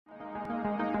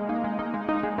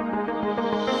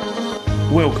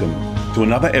Welcome to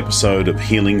another episode of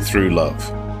Healing Through Love.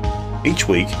 Each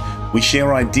week, we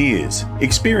share ideas,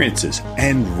 experiences,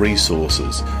 and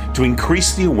resources to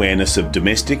increase the awareness of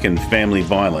domestic and family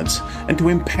violence and to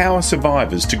empower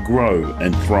survivors to grow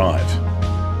and thrive.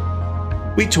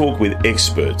 We talk with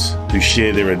experts who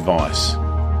share their advice,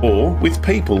 or with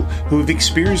people who have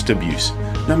experienced abuse,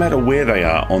 no matter where they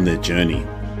are on their journey.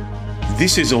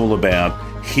 This is all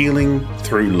about healing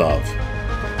through love.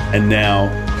 And now,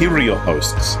 here are your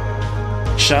hosts,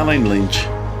 Sharlene Lynch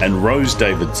and Rose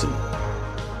Davidson.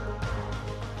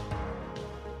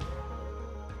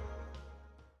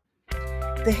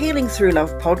 The Healing Through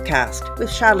Love podcast with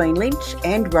Sharlene Lynch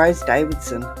and Rose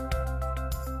Davidson.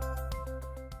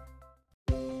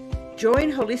 Join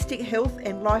holistic health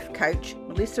and life coach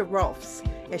Melissa Rohlfs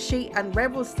as she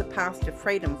unravels the path to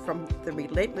freedom from the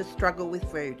relentless struggle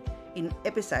with food in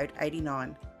episode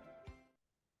 89.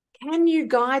 Can you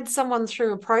guide someone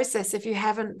through a process if you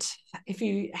haven't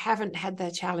had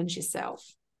that challenge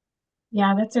yourself?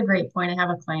 Yeah, that's a great point. I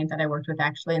have a client that I worked with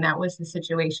actually, and that was the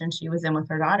situation she was in with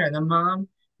her daughter. The mom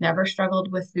never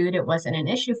struggled with food. It wasn't an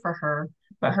issue for her,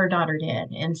 but her daughter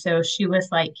did. And so she was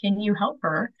like, can you help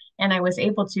her? And I was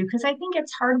able to, because I think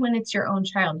it's hard when it's your own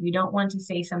child. You don't want to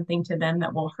say something to them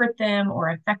that will hurt them or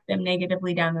affect them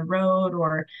negatively down the road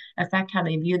or affect how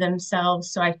they view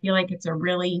themselves. So I feel like it's a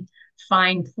really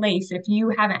fine place if you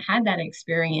haven't had that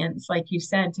experience, like you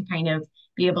said, to kind of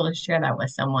be able to share that with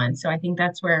someone. So I think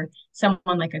that's where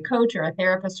someone like a coach or a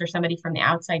therapist or somebody from the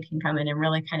outside can come in and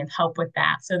really kind of help with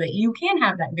that so that you can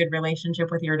have that good relationship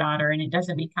with your daughter and it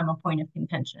doesn't become a point of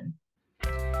contention.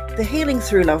 The Healing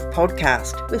Through Love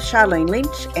podcast with Sharlene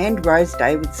Lynch and Rose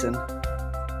Davidson.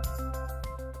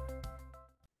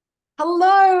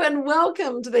 Hello and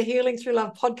welcome to the Healing Through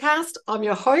Love podcast. I'm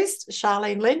your host,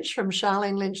 Sharlene Lynch from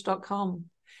charlenelynch.com.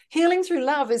 Healing Through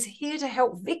Love is here to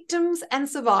help victims and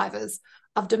survivors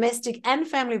of domestic and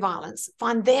family violence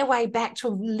find their way back to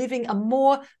living a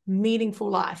more meaningful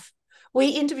life. We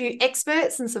interview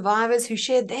experts and survivors who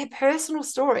share their personal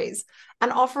stories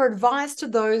and offer advice to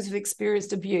those who've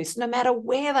experienced abuse, no matter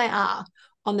where they are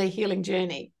on their healing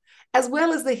journey. As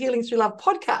well as the Healing Through Love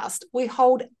podcast, we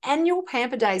hold annual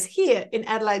Pamper Days here in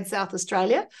Adelaide, South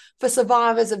Australia for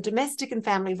survivors of domestic and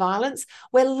family violence,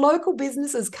 where local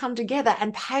businesses come together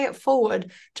and pay it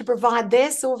forward to provide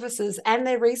their services and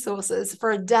their resources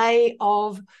for a day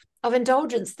of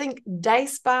indulgence. Think day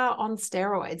spa on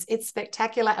steroids. It's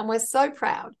spectacular, and we're so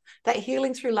proud that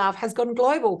Healing Through Love has gone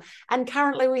global. And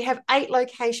currently we have 8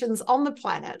 locations on the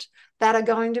planet that are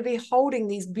going to be holding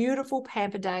these beautiful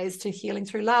Pamper Days to Healing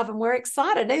Through Love. And we're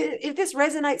excited. If this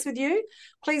resonates with you,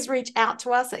 please reach out to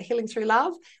us at Healing Through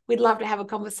Love. We'd love to have a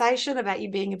conversation about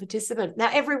you being a participant. Now,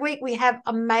 every week we have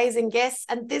amazing guests,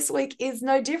 and this week is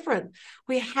no different.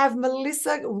 We have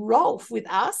Melissa Rohlfs with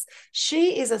us.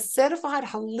 She is a certified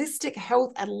holistic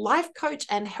health and life coach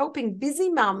and helping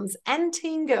busy mums and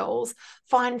teen girls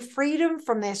find freedom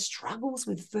from their struggles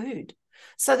with food,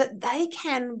 so that they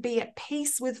can be at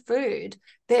peace with food,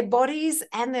 their bodies,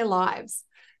 and their lives.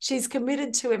 She's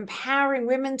committed to empowering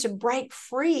women to break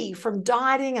free from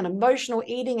dieting and emotional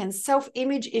eating and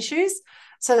self-image issues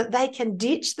so that they can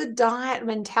ditch the diet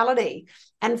mentality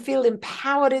and feel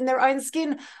empowered in their own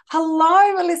skin.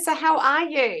 Hello, Melissa. How are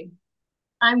you?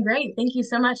 I'm great. Thank you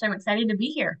so much. I'm excited to be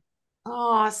here.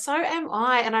 Oh, so am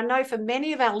I. And I know for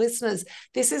many of our listeners,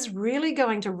 this is really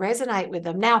going to resonate with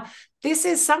them. Now, this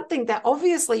is something that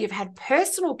obviously you've had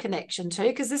personal connection to,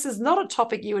 because this is not a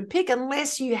topic you would pick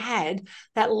unless you had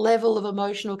that level of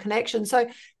emotional connection. So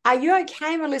are you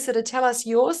okay, Melissa, to tell us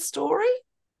your story?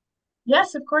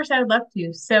 Yes, of course, I would love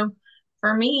to. So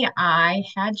for me, I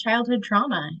had childhood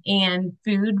trauma and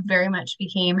food very much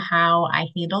became how I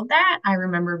handled that. I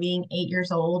remember being 8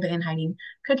 years old and hiding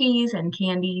cookies and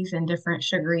candies and different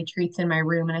sugary treats in my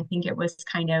room. And I think it was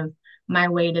kind of my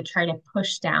way to try to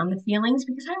push down the feelings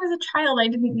because I was a child. I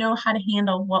didn't know how to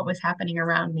handle what was happening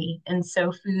around me. And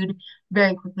so food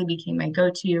very quickly became my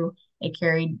go-to. It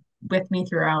carried with me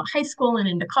throughout high school and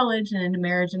into college and into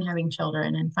marriage and having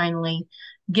children. And finally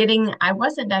I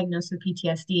wasn't diagnosed with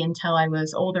PTSD until I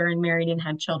was older and married and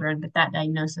had children, but that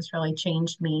diagnosis really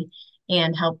changed me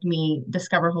and helped me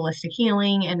discover holistic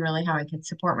healing and really how I could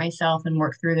support myself and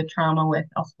work through the trauma with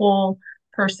a whole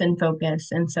person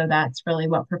focus. And so that's really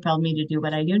what propelled me to do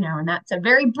what I do now. And that's a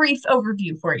very brief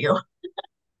overview for you.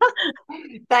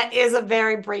 That is a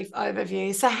very brief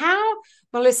overview. So how,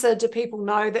 Melissa, do people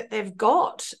know that they've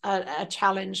got a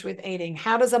challenge with eating?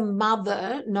 How does a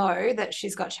mother know that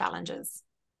she's got challenges?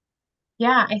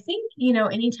 Yeah, I think,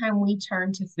 anytime we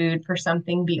turn to food for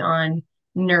something beyond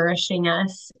nourishing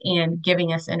us and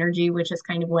giving us energy, which is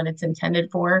kind of what it's intended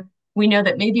for, we know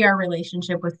that maybe our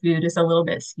relationship with food is a little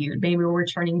bit skewed. Maybe we're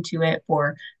turning to it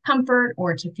for comfort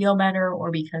or to feel better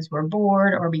or because we're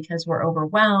bored or because we're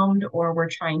overwhelmed or we're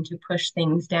trying to push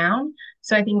things down.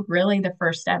 So I think really the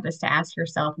first step is to ask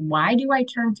yourself, why do I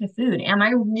turn to food? Am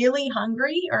I really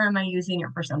hungry or am I using it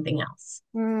for something else?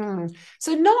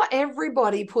 So not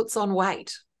everybody puts on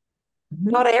weight.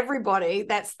 Not everybody,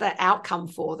 that's the outcome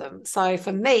for them. So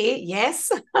for me, yes,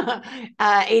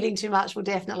 eating too much will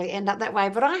definitely end up that way.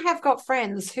 But I have got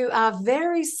friends who are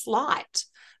very slight,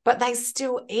 but they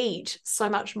still eat so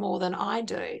much more than I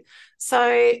do.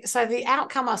 So the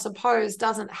outcome, I suppose,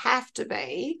 doesn't have to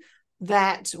be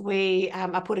that we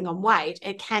are putting on weight.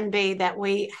 It can be that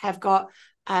we have got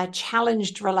a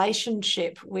challenged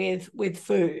relationship with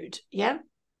food. Yeah.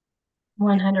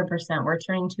 100%. We're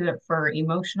turning to it for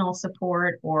emotional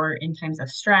support or in times of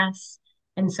stress.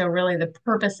 And so, really, the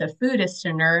purpose of food is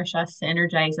to nourish us, to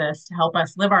energize us, to help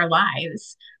us live our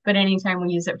lives. But anytime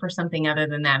we use it for something other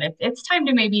than that, it's time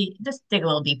to maybe just dig a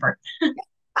little deeper.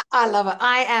 I love it.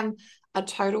 I am a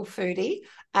total foodie.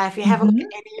 If you have a look Mhm.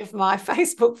 at any of my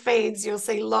Facebook feeds, you'll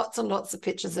see lots and lots of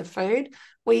pictures of food.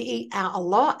 We eat out a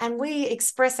lot and we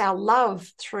express our love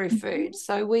through food.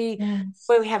 So Yes.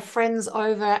 we have friends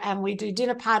over and we do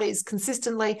dinner parties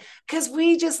consistently because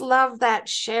we just love that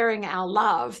sharing our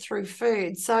love through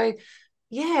food. So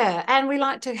yeah, and we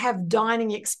like to have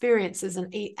dining experiences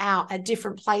and eat out at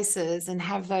different places and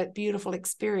have that beautiful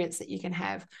experience that you can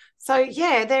have. So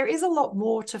yeah, there is a lot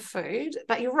more to food,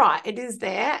 but you're right, it is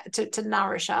there to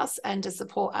nourish us and to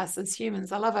support us as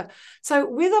humans. I love it. So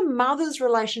with a mother's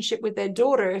relationship with their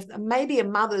daughter, if maybe a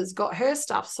mother's got her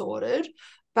stuff sorted,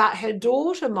 but her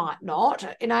daughter might not,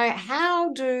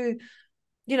 how do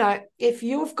if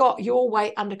you've got your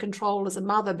weight under control as a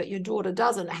mother, but your daughter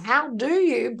doesn't, how do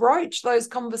you broach those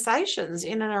conversations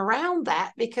in and around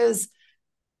that? Because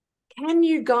can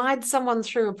you guide someone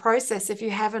through a process if you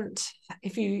haven't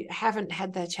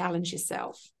had that challenge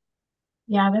yourself?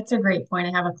 Yeah, that's a great point.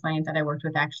 I have a client that I worked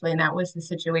with actually, and that was the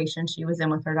situation she was in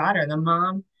with her daughter. The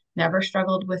mom never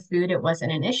struggled with food. It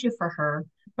wasn't an issue for her,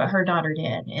 but her daughter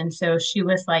did. And so she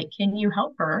was like, "Can you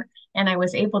help her?" And I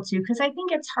was able to, because I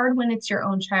think it's hard when it's your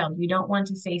own child. You don't want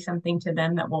to say something to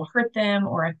them that will hurt them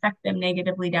or affect them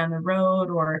negatively down the road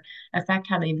or affect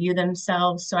how they view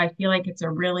themselves. So I feel like it's a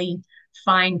really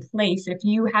fine place if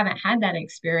you haven't had that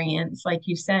experience, like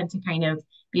you said, to kind of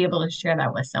be able to share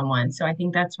that with someone. So I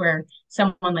think that's where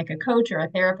someone like a coach or a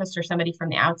therapist or somebody from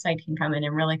the outside can come in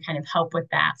and really kind of help with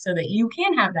that so that you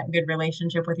can have that good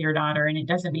relationship with your daughter and it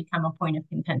doesn't become a point of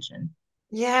contention.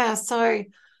 Yeah, so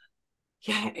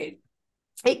yeah,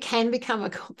 it can become a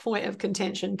point of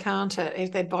contention, can't it?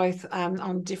 If they're both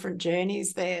on different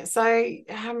journeys there. So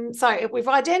if we've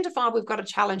identified we've got a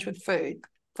challenge with food.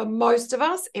 For most of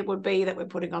us, it would be that we're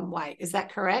putting on weight. Is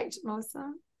that correct,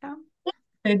 Melissa? Yeah.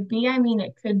 Could be, I mean,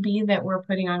 it could be that we're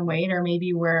putting on weight or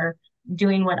maybe we're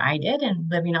doing what I did and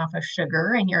living off of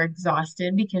sugar and you're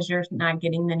exhausted because you're not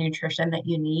getting the nutrition that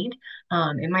you need.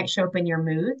 It might show up in your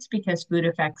moods because food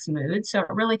affects mood. So it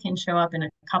really can show up in a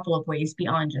couple of ways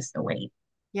beyond just the weight.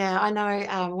 Yeah, I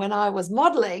know. When I was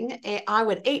modeling, I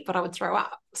would eat, but I would throw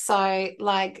up. So,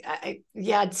 I'd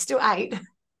still eat,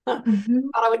 but Mhm.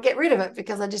 I would get rid of it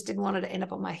because I just didn't want it to end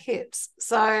up on my hips.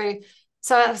 So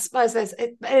I suppose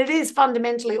it is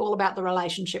fundamentally all about the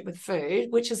relationship with food,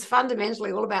 which is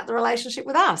fundamentally all about the relationship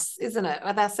with us, isn't it,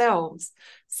 with ourselves?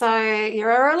 So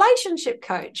you're a relationship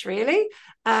coach, really,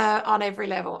 on every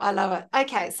level. I love it.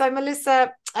 Okay, so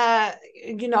Melissa,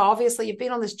 obviously you've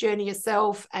been on this journey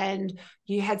yourself, and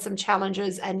you had some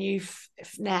challenges, and you've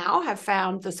now have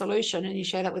found the solution, and you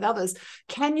share that with others.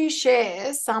 Can you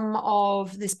share some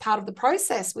of this part of the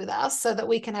process with us so that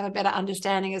we can have a better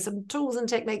understanding of some tools and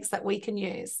techniques that we can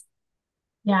use?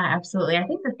 Yeah, absolutely. I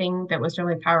think the thing that was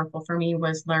really powerful for me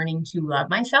was learning to love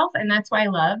myself. And that's why I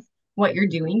love what you're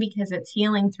doing because it's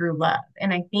healing through love.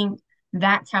 And I think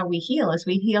that's how we heal is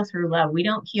we heal through love. We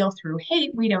don't heal through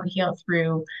hate. We don't heal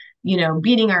through,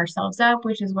 beating ourselves up,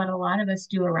 which is what a lot of us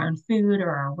do around food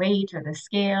or our weight or the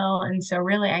scale. And so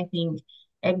really, I think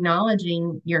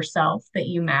acknowledging yourself that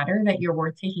you matter, that you're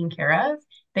worth taking care of,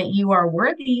 that you are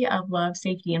worthy of love,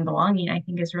 safety, and belonging, I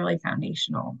think is really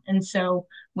foundational. And so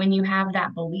when you have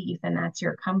that belief and that's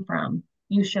your come from,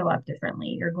 you show up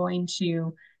differently. You're going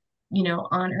to,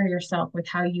 honor yourself with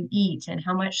how you eat and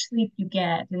how much sleep you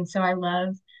get. And so I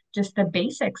love just the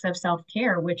basics of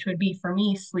self-care, which would be for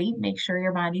me, sleep. Make sure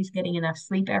your body's getting enough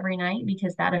sleep every night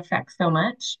because that affects so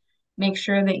much. Make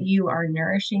sure that you are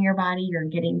nourishing your body. You're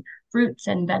getting fruits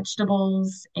and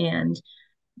vegetables and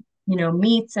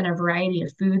meats and a variety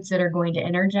of foods that are going to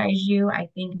energize you. I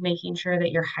think making sure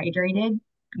that you're hydrated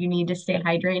You need to stay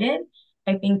hydrated.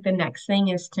 I think the next thing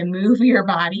is to move your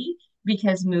body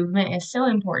because movement is so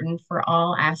important for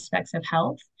all aspects of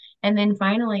health. And then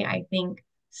finally, I think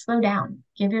slow down,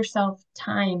 give yourself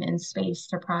time and space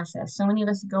to process. So many of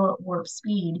us go at warp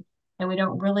speed and we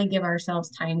don't really give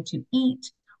ourselves time to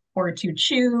eat or to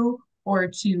chew or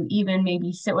to even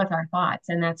maybe sit with our thoughts.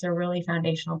 And that's a really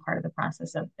foundational part of the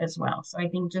process as well. So I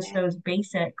think just those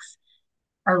basics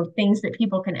are things that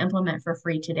people can implement for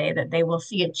free today that they will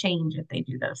see a change if they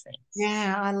do those things.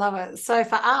 Yeah, I love it. So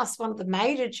for us, one of the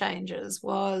major changes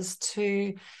was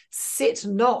to sit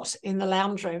not in the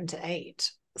lounge room to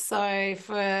eat. So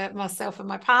for myself and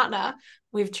my partner,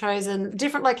 we've chosen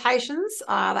different locations,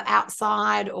 either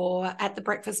outside or at the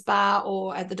breakfast bar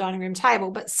or at the dining room table,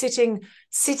 but sitting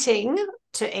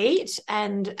to eat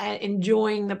and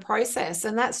enjoying the process.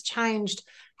 And that's changed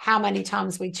how many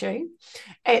times we chew.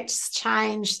 It's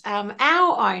changed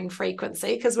our own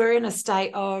frequency because we're in a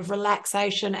state of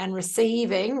relaxation and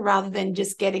receiving rather than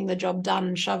just getting the job done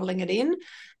and shoveling it in.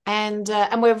 And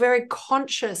we're very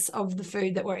conscious of the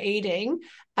food that we're eating,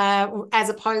 as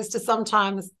opposed to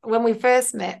sometimes when we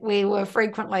first met, we were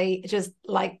frequently just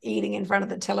like eating in front of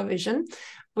the television,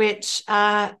 which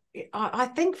I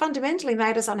think fundamentally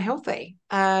made us unhealthy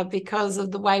because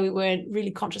of the way we weren't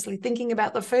really consciously thinking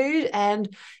about the food.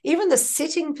 And even the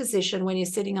sitting position when you're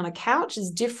sitting on a couch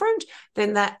is different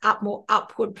than that more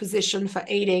upward position for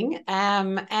eating.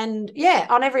 And yeah,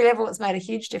 on every level, it's made a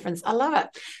huge difference. I love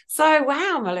it. So,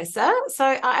 wow, Melissa. So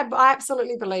I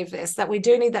absolutely believe this, that we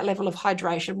do need that level of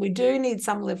hydration. We do need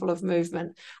some level of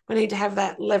movement. We need to have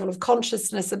that level of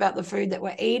consciousness about the food that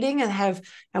we're eating and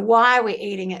why we're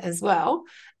eating it as well.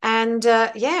 And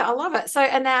yeah, I love it. So,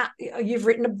 and now you've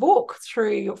written a book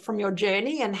from your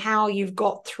journey and how you've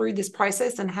got through this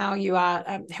process and how you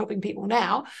are helping people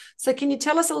now. So can you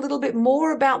tell us a little bit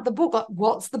more about the book? Like,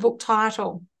 what's the book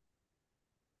title?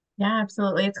 Yeah,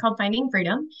 absolutely. It's called Finding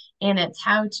Freedom, and it's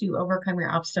how to overcome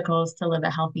your obstacles to live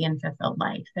a healthy and fulfilled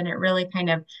life. And it really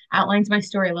kind of outlines my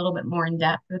story a little bit more in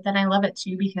depth. But then I love it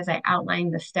too because I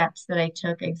outline the steps that I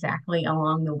took exactly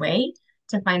along the way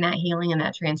to find that healing and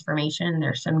that transformation.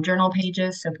 There's some journal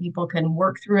pages so people can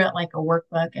work through it like a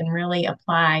workbook and really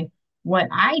apply what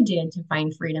I did to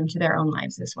find freedom to their own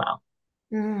lives as well.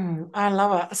 I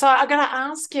love it. So I'm going to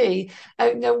ask you,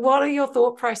 what are your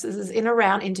thought processes in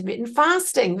around intermittent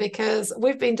fasting? Because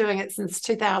we've been doing it since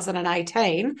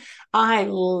 2018. I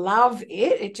love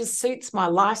it. It just suits my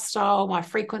lifestyle, my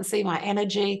frequency, my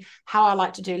energy, how I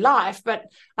like to do life. But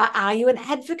are you an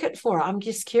advocate for it? I'm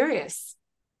just curious.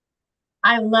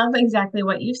 I love exactly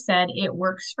what you said. It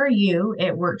works for you,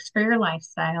 it works for your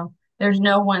lifestyle. There's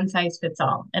no one size fits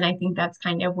all. And I think that's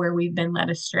kind of where we've been led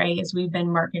astray is we've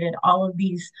been marketed all of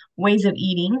these ways of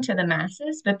eating to the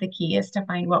masses, but the key is to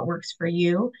find what works for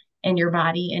you and your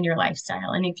body and your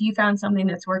lifestyle. And if you found something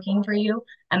that's working for you,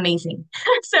 amazing.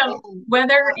 So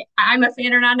whether I'm a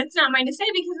fan or not, it's not mine to say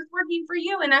because it's working for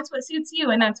you and that's what suits you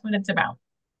and that's what it's about.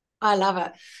 I love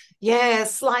it.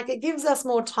 Yes, like it gives us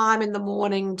more time in the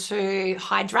morning to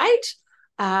hydrate.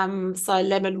 So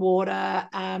lemon water.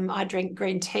 I drink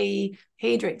green tea.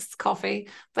 He drinks coffee,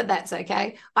 but that's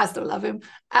okay. I still love him.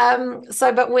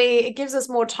 But it gives us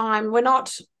more time. We're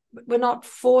not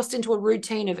forced into a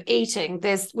routine of eating.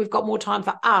 We've got more time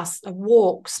for us, of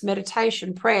walks,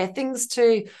 meditation, prayer, things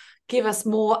to give us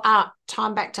more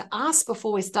time back to us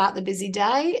before we start the busy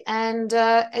day. And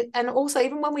also,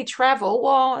 even when we travel,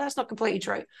 well, that's not completely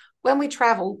true. When we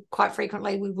travel, quite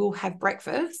frequently, we will have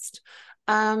breakfast.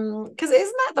 Because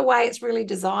isn't that the way it's really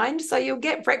designed? So you'll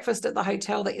get breakfast at the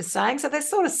hotel that you're staying. So they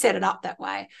sort of set it up that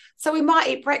way. So we might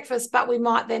eat breakfast, but we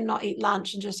might then not eat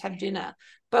lunch and just have dinner.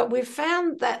 But we've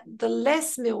found that the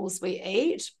less meals we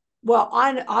eat, well,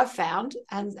 I've found,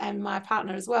 and my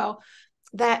partner as well,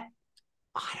 that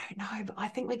I don't know, but I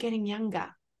think we're getting younger.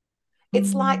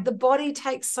 It's like the body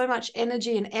takes so much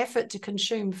energy and effort to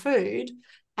consume food.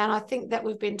 And I think that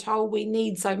we've been told we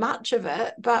need so much of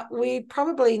it, but we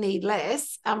probably need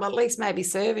less, at least maybe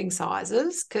serving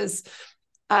sizes, because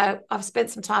I've spent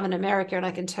some time in America and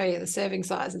I can tell you the serving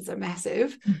sizes are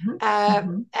massive.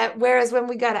 Whereas when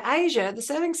we go to Asia, the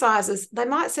serving sizes, they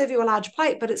might serve you a large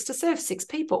plate, but it's to serve 6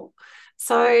 people.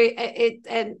 So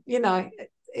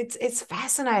it's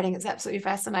fascinating. It's absolutely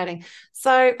fascinating.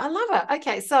 So I love it.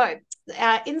 Okay, so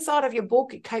inside of your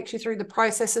book, it takes you through the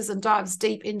processes and dives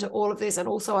deep into all of this and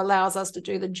also allows us to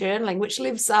do the journaling, which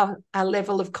lifts a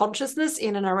level of consciousness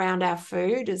in and around our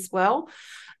food as well.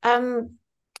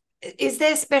 Is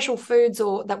there special foods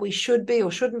or that we should be or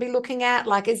shouldn't be looking at?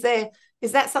 Like, is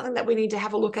that something that we need to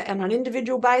have a look at on an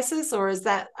individual basis, or is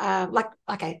that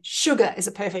sugar is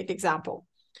a perfect example.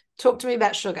 Talk to me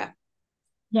about sugar.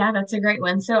 Yeah, that's a great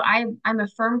one. So I'm a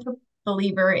firm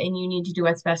believer in you need to do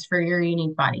what's best for your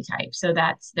unique body type. So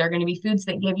that's there are going to be foods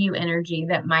that give you energy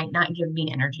that might not give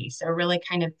me energy. So really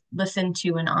kind of listen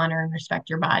to and honor and respect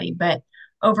your body. But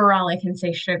overall, I can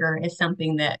say sugar is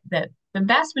something that the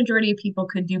vast majority of people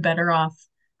could do better off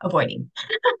avoiding,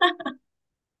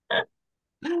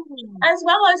 as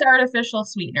well as artificial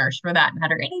sweeteners for that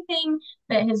matter. Anything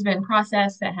that has been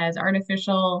processed that has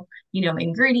artificial,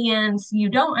 ingredients, you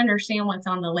don't understand what's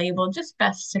on the label, just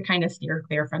best to kind of steer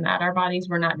clear from that. Our bodies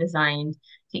were not designed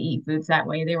to eat foods that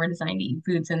way. They were designed to eat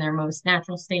foods in their most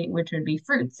natural state, which would be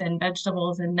fruits and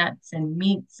vegetables and nuts and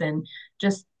meats, and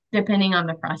just depending on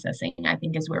the processing, I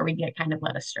think is where we get kind of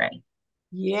led astray.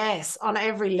 Yes, on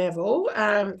every level.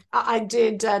 I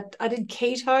did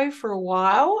keto for a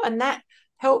while, and that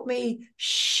helped me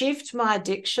shift my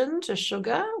addiction to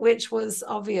sugar, which was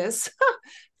obvious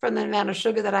from the amount of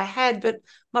sugar that I had. But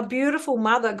my beautiful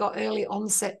mother got early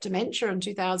onset dementia in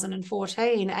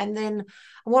 2014. And then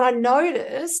what I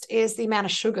noticed is the amount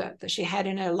of sugar that she had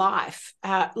in her life,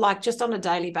 like just on a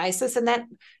daily basis. And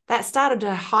that started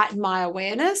to heighten my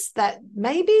awareness that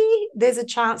maybe there's a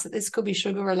chance that this could be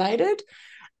sugar related.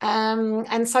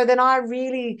 And so then I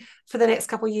really, for the next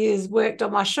couple of years, worked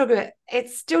on my sugar. It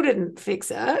still didn't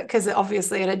fix it because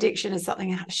obviously an addiction is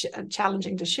something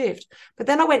challenging to shift. But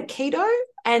then I went keto,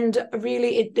 and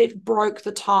really it broke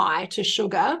the tie to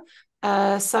sugar.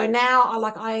 So now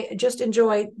I just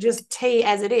enjoy just tea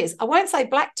as it is. I won't say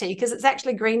black tea because it's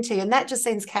actually green tea, and that just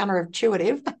seems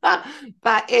counterintuitive.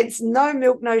 But it's no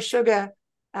milk, no sugar,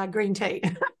 green tea.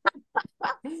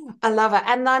 I love it.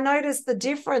 And I noticed the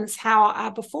difference how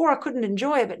before I couldn't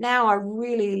enjoy it, but now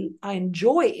I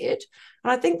enjoy it.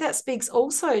 And I think that speaks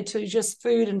also to just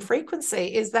food and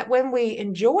frequency, is that when we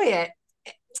enjoy it,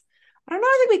 I don't know,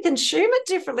 I think we consume it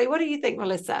differently. What do you think,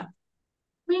 Melissa?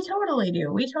 We totally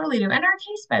do. We totally do. And our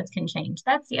taste buds can change.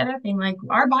 That's the other thing. Like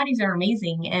our bodies are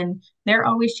amazing and they're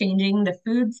always changing. The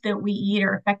foods that we eat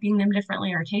are affecting them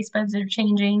differently. Our taste buds are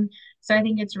changing. So I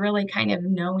think it's really kind of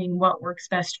knowing what works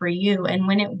best for you. And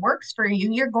when it works for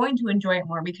you, you're going to enjoy it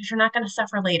more because you're not going to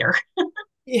suffer later.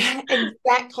 Yeah,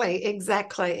 exactly.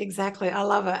 I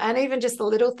love it. And even just the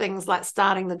little things like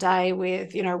starting the day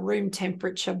with, room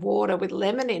temperature water with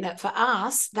lemon in it, for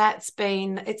us,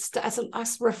 it's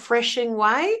a refreshing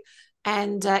way.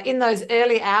 And in those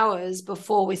early hours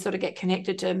before we sort of get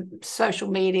connected to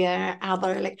social media,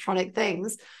 other electronic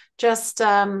things, just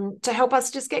to help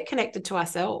us just get connected to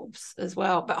ourselves as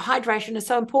well. But hydration is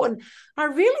so important. I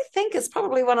really think it's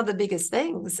probably one of the biggest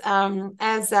things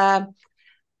as a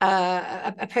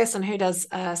person who does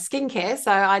skincare.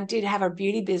 So I did have a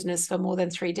beauty business for more than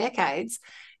 3 decades.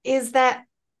 Is that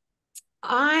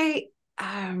I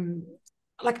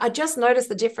I just noticed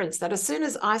the difference that as soon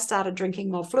as I started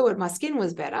drinking more fluid, my skin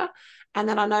was better. And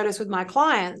then I noticed with my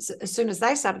clients, as soon as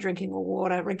they started drinking more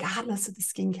water, regardless of the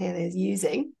skincare they're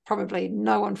using, probably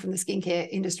no one from the skincare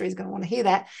industry is going to want to hear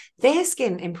that, their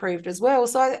skin improved as well.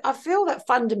 So I feel that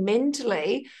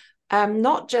fundamentally,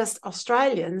 not just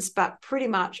Australians, but pretty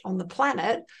much on the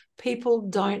planet, people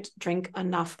don't drink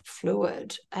enough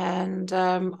fluid. And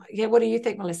what do you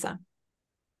think, Melissa?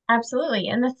 Absolutely.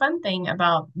 And the fun thing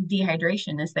about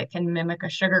dehydration is that can mimic a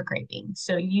sugar craving.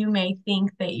 So you may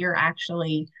think that you're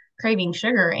actually craving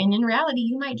sugar, and in reality,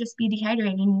 you might just be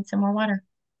dehydrated and need some more water.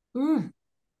 Mm.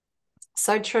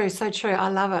 So true, so true. I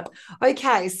love it.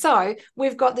 Okay, so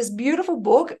we've got this beautiful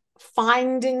book,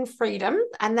 Finding Freedom,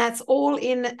 and that's all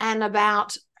in and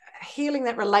about healing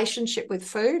that relationship with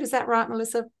food. Is that right,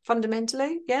 Melissa?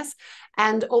 Fundamentally, yes.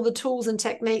 And all the tools and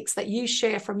techniques that you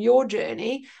share from your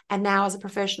journey, and now as a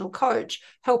professional coach,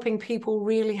 helping people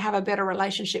really have a better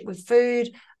relationship with food,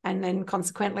 and then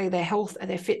consequently their health and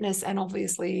their fitness, and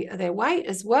obviously their weight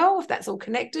as well, if that's all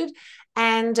connected.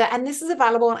 And this is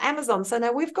available on Amazon. So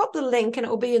now we've got the link, and it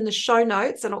will be in the show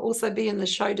notes, and it'll also be in the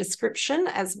show description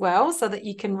as well, so that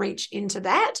you can reach into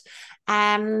that.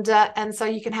 And so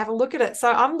you can have a look at it.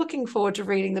 So I'm looking forward to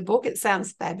reading the book. It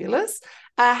sounds fabulous.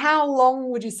 How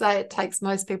long would you say it takes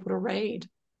most people to read?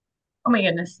 Oh my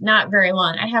goodness, not very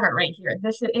long. I have it right here.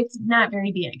 It's not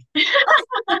very big.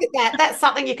 Look at that. That's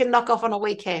something you can knock off on a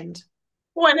weekend.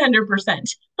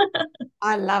 100%.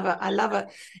 I love it. I love it.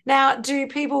 Now, do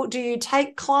you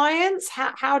take clients?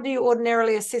 How do you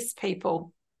ordinarily assist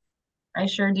people? I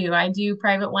sure do. I do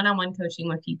private one-on-one coaching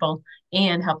with people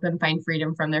and help them find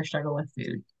freedom from their struggle with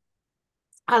food.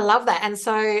 I love that. And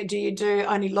so do you do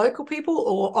only local people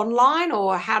or online,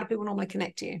 or how do people normally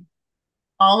connect to you?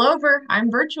 All over.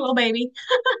 I'm virtual, baby.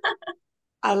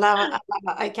 I love it. I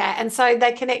love it. Okay. And so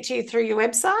they connect to you through your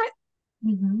website?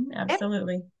 Yep.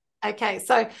 Absolutely. Okay,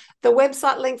 so the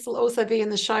website links will also be in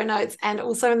the show notes and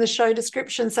also in the show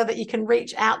description so that you can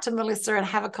reach out to Melissa and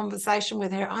have a conversation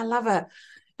with her. I love it.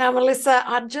 Now, Melissa,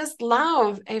 I'd just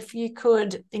love if you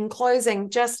could, in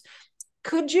closing,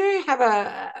 could you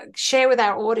share with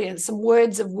our audience some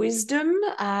words of wisdom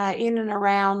in and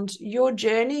around your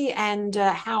journey and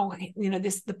how,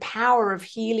 the power of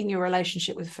healing your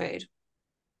relationship with food?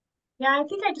 Yeah, I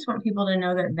think I just want people to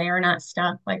know that they are not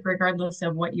stuck, like regardless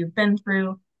of what you've been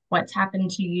through, what's happened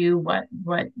to you,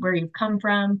 where you've come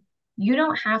from. You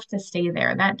don't have to stay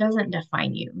there. That doesn't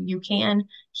define you. You can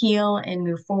heal and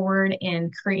move forward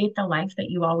and create the life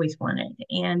that you always wanted.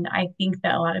 And I think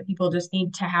that a lot of people just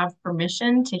need to have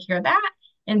permission to hear that.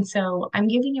 And so I'm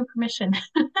giving you permission.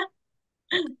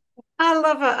 I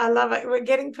love it. I love it. We're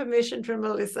getting permission from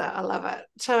Melissa. I love it.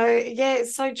 So, yeah,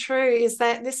 it's so true is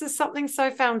that this is something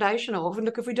so foundational.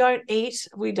 Look, if we don't eat,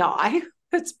 we die.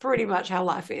 It's pretty much how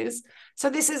life is. So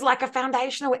this is like a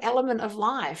foundational element of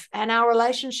life. And our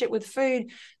relationship with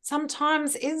food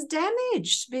sometimes is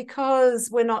damaged because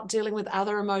we're not dealing with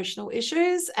other emotional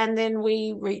issues. And then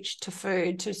we reach to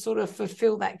food to sort of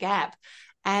fulfill that gap.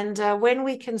 And when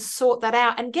we can sort that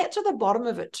out and get to the bottom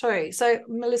of it too. So,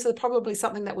 Melissa, probably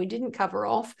something that we didn't cover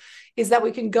off is that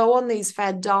we can go on these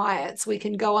fad diets. We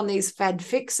can go on these fad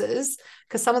fixes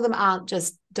because some of them aren't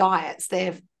just diets.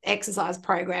 They're exercise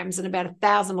programs and about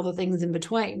 1,000 other things in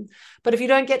between. But if you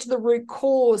don't get to the root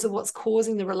cause of what's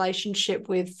causing the relationship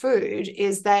with food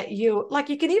is that you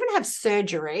can even have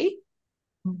surgery.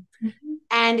 Mm-hmm.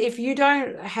 And if you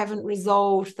haven't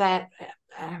resolved that,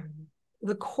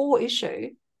 the core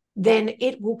issue, then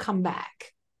it will come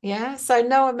back. Yeah. So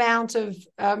no amount of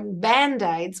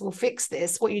band-aids will fix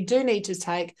this. What you do need to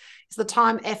take is the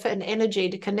time, effort, and energy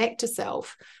to connect to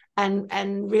self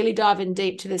and really dive in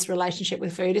deep to this relationship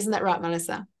with food. Isn't that right,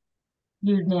 Melissa?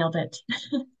 You nailed it.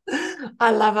 I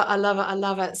love it. I love it. I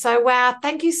love it. So, wow.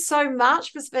 Thank you so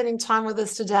much for spending time with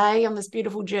us today on this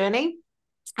beautiful journey.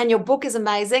 And your book is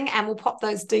amazing, and we'll pop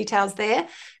those details there.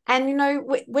 And,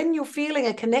 when you're feeling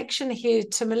a connection here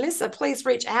to Melissa, please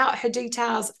reach out. Her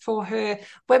details for her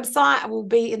website will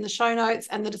be in the show notes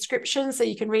and the description, so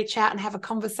you can reach out and have a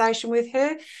conversation with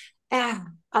her.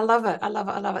 I love it. I love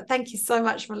it. I love it. Thank you so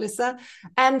much, Melissa.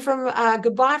 And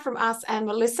goodbye from us and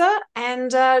Melissa.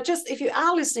 And just if you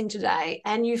are listening today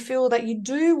and you feel that you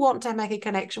do want to make a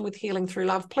connection with Healing Through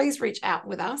Love, please reach out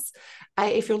with us.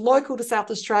 If you're local to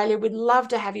South Australia, we'd love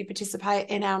to have you participate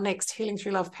in our next Healing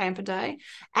Through Love Pamper Day.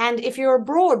 And if you're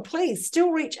abroad, please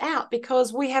still reach out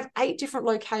because we have 8 different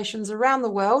locations around the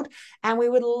world, and we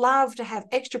would love to have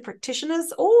extra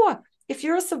practitioners, or if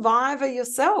you're a survivor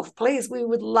yourself, please, we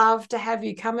would love to have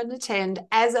you come and attend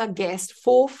as a guest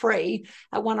for free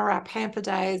at one of our Pamper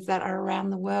Days that are around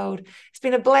the world. It's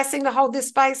been a blessing to hold this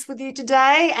space with you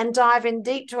today and dive in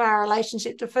deep to our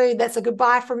relationship to food. That's a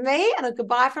goodbye from me and a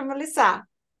goodbye from Melissa.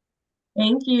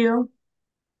 Thank you.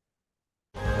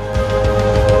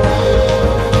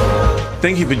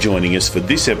 Thank you for joining us for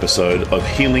this episode of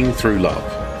Healing Through Love.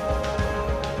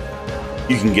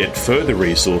 You can get further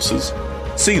resources,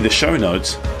 see the show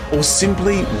notes, or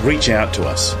simply reach out to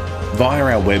us via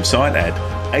our website at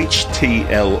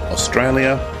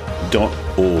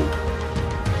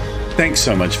htlaustralia.org. Thanks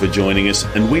so much for joining us,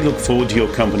 and we look forward to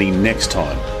your company next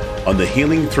time on the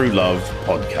Healing Through Love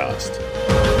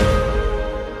podcast.